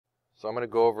So I'm going to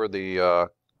go over the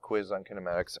quiz on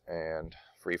kinematics and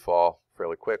free fall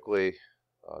fairly quickly.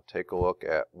 Take a look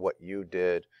at what you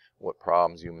did, what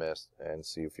problems you missed, and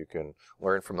see if you can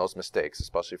learn from those mistakes,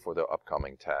 especially for the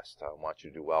upcoming test. I want you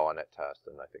to do well on that test,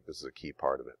 and I think this is a key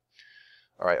part of it.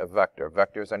 All right, a vector. A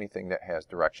vector is anything that has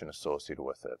direction associated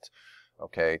with it.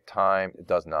 Okay, time, it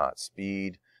does not.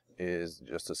 Speed is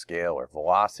just a scalar.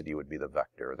 Velocity would be the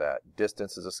vector. That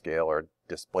distance is a scalar.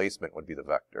 Displacement would be the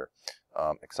vector.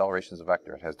 Acceleration is a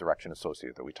vector. It has direction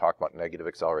associated with it. We talk about negative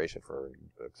acceleration for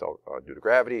due to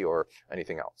gravity or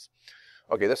anything else.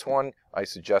 Okay, this one I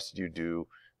suggested you do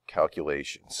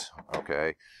calculations.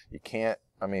 Okay, you can't,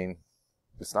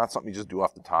 it's not something you just do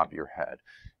off the top of your head.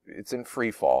 It's in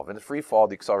free fall. In free fall,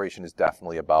 the acceleration is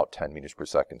definitely about 10 meters per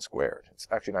second squared. It's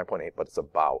actually 9.8, but it's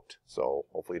about. So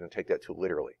hopefully you didn't take that too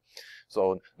literally.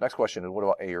 So next question is, what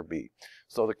about A or B?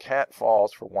 So the cat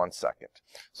falls for 1 second.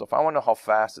 So if I want to know how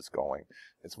fast it's going,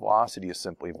 its velocity is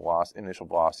simply initial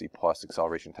velocity plus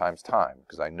acceleration times time.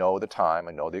 Because I know the time,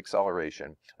 I know the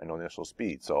acceleration, I know the initial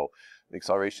speed. So the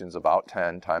acceleration is about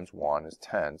 10 times 1 is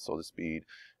 10. So the speed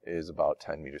is about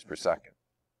 10 meters per second.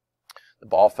 The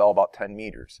ball fell about 10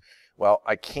 meters. Well,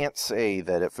 I can't say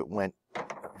that if it went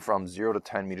from 0 to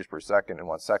 10 meters per second in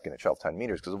 1 second, it fell 10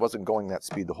 meters, because it wasn't going that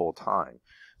speed the whole time.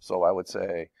 So I would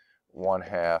say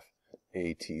 1/2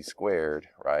 AT squared,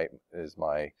 right, is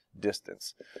my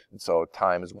distance. And so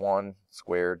time is 1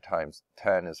 squared times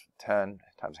 10 is 10,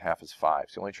 times half is 5.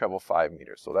 So you only travel 5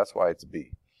 meters. So that's why it's B.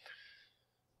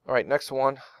 All right, next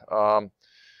one.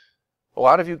 A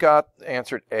lot of you got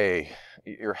answered A.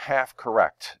 You're half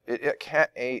correct.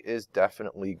 Cat A is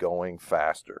definitely going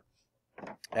faster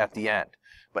at the end,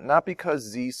 but not because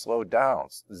Z slowed down.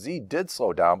 Z did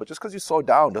slow down, but just because you slow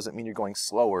down doesn't mean you're going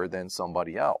slower than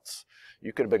somebody else.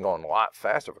 You could have been going a lot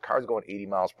faster. If a car's going 80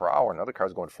 miles per hour, another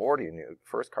car's going 40, and the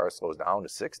first car slows down to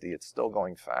 60, it's still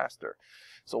going faster.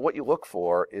 So what you look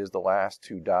for is the last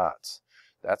 2 dots.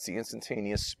 That's the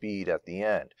instantaneous speed at the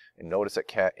end. And notice that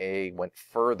cat A went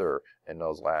further in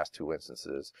those last 2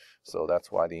 instances. So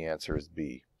that's why the answer is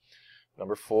B.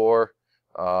 Number 4,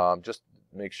 just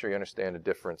make sure you understand the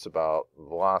difference about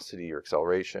velocity or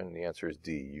acceleration. The answer is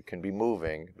D. You can be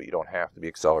moving, but you don't have to be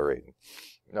accelerating.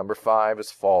 Number 5 is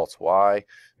false. Why?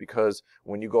 Because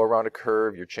when you go around a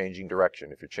curve, you're changing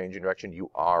direction. If you're changing direction,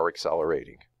 you are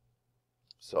accelerating.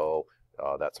 So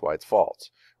that's why it's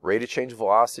false. Rate of change of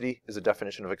velocity is a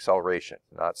definition of acceleration,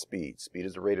 not speed. Speed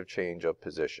is the rate of change of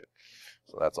position.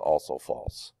 So that's also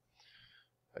false.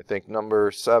 I think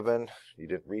number 7, you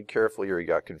didn't read carefully or you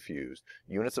got confused.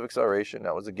 Units of acceleration,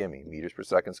 that was a gimme, meters per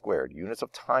second squared. Units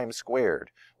of time squared,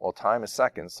 well, time is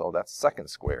seconds, so that's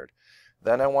seconds squared.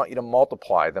 Then I want you to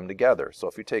multiply them together. So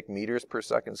if you take meters per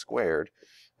second squared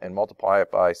and multiply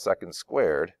it by seconds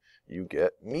squared, you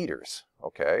get meters,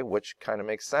 okay, which kind of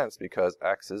makes sense because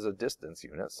x is a distance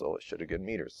unit, so it should have given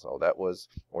meters. So that was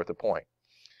worth a point.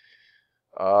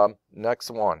 Next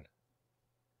one,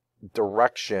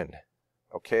 direction,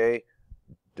 okay.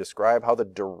 Describe how the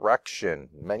direction,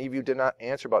 many of you did not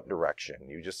answer about direction.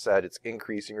 You just said it's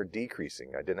increasing or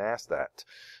decreasing. I didn't ask that,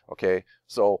 okay.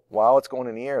 So while it's going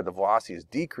in the air, the velocity is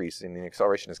decreasing and the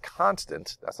acceleration is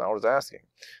constant. That's not what I was asking.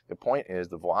 The point is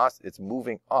the velocity, it's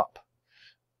moving up.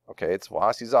 Okay, its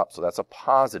velocity is up, so that's a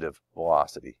positive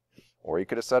velocity. Or you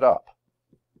could have said up.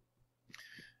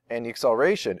 And the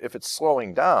acceleration, if it's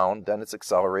slowing down, then it's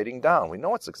accelerating down. We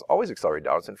know it's always accelerating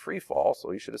down. It's in free fall,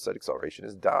 so you should have said acceleration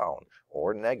is down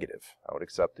or negative. I would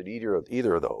accept it either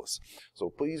of those. So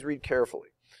please read carefully.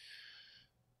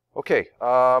 Okay,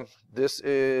 this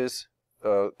is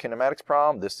a kinematics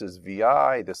problem. This is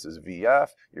VI. This is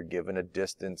VF. You're given a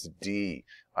distance D.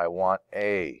 I want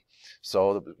A.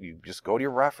 So you just go to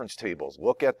your reference tables,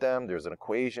 look at them. There's an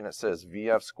equation that says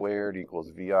VF squared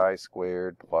equals VI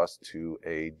squared plus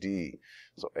 2AD.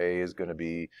 So A is going to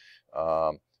be,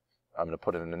 I'm going to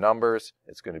put it in the numbers.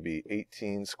 It's going to be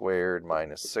 18 squared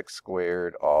minus 6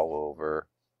 squared all over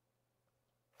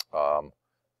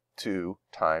 2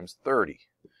 times 30.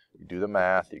 You do the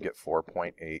math, you get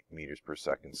 4.8 meters per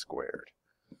second squared.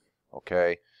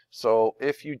 Okay, so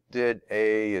if you did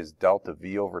A is delta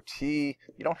V over T,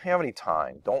 you don't have any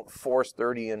time. Don't force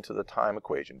 30 into the time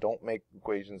equation. Don't make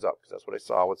equations up, because that's what I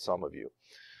saw with some of you.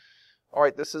 All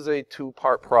right, this is a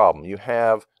 2-part problem. You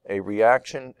have a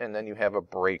reaction and then you have a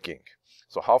braking.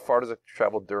 So how far does it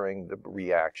travel during the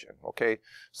reaction? Okay,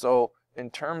 so in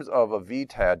terms of a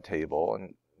VTAD table,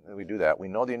 and we do that, we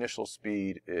know the initial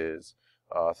speed is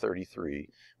 33.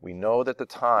 We know that the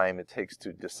time it takes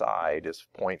to decide is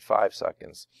 0.5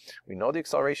 seconds. We know the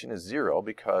acceleration is 0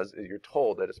 because you're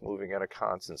told that it's moving at a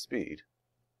constant speed.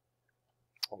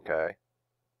 Okay.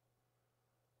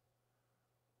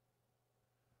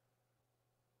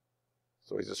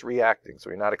 So he's just reacting, so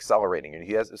you're not accelerating. And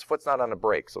his foot's not on the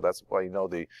brake, so that's why you know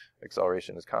the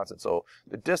acceleration is constant. So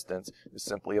the distance is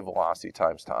simply a velocity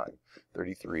times time,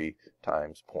 33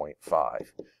 times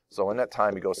 0.5. So in that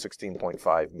time, he goes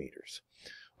 16.5 meters.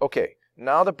 Okay,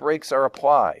 now the brakes are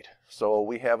applied, so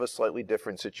we have a slightly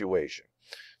different situation.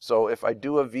 So if I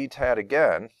do a VTAT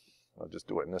again, I'll just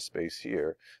do it in this space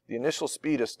here, the initial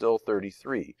speed is still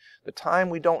 33. The time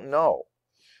we don't know.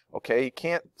 Okay, you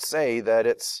can't say that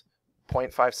it's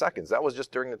 0.5 seconds. That was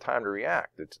just during the time to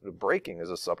react. The braking is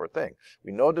a separate thing.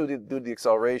 We know to do the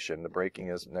acceleration, the braking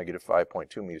is negative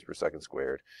 5.2 meters per second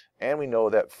squared, and we know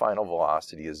that final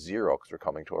velocity is 0 because we're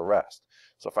coming to a rest.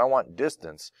 So if I want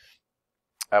distance,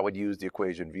 I would use the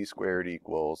equation v squared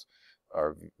equals,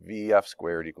 or vf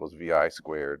squared equals vi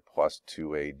squared plus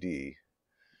 2ad,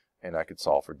 and I could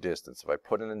solve for distance. If I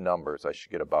put in the numbers, I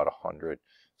should get about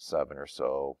 107 or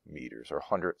so meters, or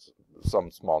 100, some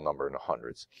small number in the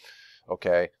hundreds.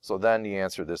 Okay, so then the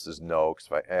answer to this is no, because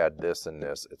if I add this and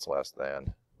this, it's less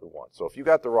than the 1. So if you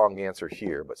got the wrong answer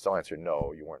here, but still answered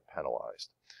no, you weren't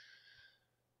penalized.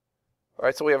 All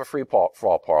right, so we have a free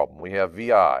fall problem. We have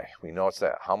VI. We know it's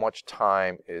that. How much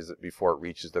time is it before it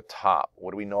reaches the top?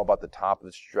 What do we know about the top of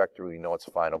this trajectory? We know its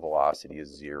final velocity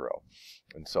is 0.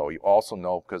 And so you also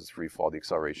know, because it's free fall, the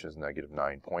acceleration is negative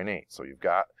 9.8. So you've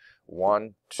got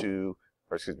 1, 2,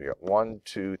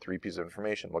 3 pieces of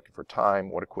information. Looking for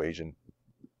time. What equation?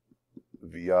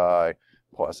 VI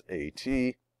plus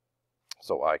AT.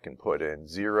 So I can put in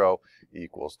 0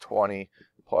 equals 20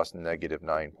 plus negative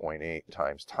 9.8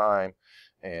 times time,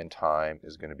 and time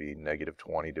is going to be negative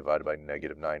 20 divided by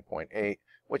negative 9.8,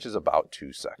 which is about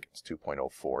 2 seconds,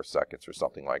 2.04 seconds or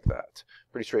something like that.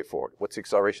 Pretty straightforward. What's the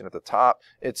acceleration at the top?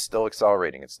 It's still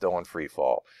accelerating. It's still in free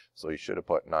fall. So you should have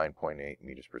put 9.8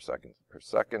 meters per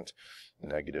second.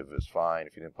 Negative is fine.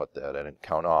 If you didn't put that, I didn't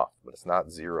count off. But it's not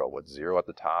 0. What's 0 at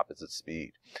the top is its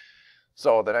speed.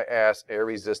 So then I asked, air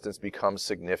resistance becomes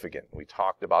significant. We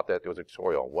talked about that. There was a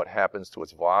tutorial. What happens to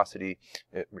its velocity?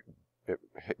 It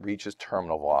reaches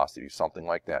terminal velocity, something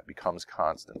like that, becomes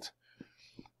constant.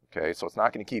 Okay, so it's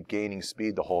not going to keep gaining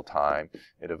speed the whole time.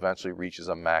 It eventually reaches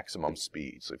a maximum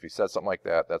speed. So if you said something like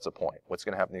that, that's a point. What's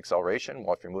going to happen to the acceleration?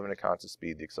 Well, if you're moving at constant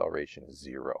speed, the acceleration is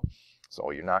 0.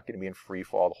 So you're not going to be in free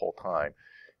fall the whole time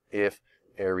if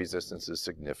air resistance is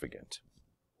significant.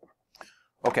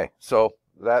 Okay, so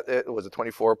it was a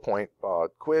 24-point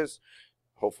quiz.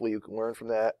 Hopefully you can learn from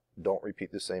that. Don't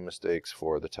repeat the same mistakes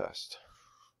for the test.